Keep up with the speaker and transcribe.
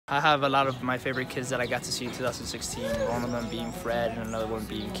I have a lot of my favorite kids that I got to see in 2016, one of them being Fred and another one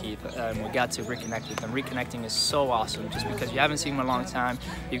being Keith. We got to reconnect with them. Reconnecting is so awesome just because you haven't seen them in a long time.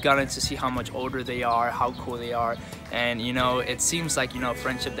 You've gotten to see how much older they are, how cool they are. And, you know, it seems like, you know, a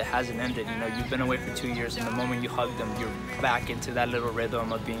friendship that hasn't ended. You know, you've been away for 2 years, and the moment you hug them, you're back into that little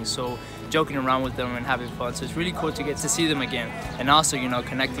rhythm of being so joking around with them and having fun. So it's really cool to get to see them again. And also, you know,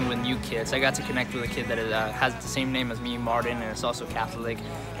 connecting with new kids. I got to connect with a kid that has the same name as me, Martin, and is also Catholic.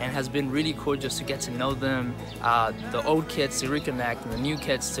 And has been really cool just to get to know them, the old kids to reconnect, and the new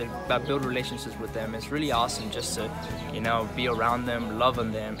kids to build relationships with them. It's really awesome just to, you know, be around them, love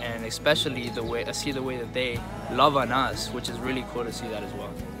on them, and especially see the way that they love on us, which is really cool to see that as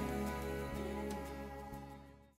well.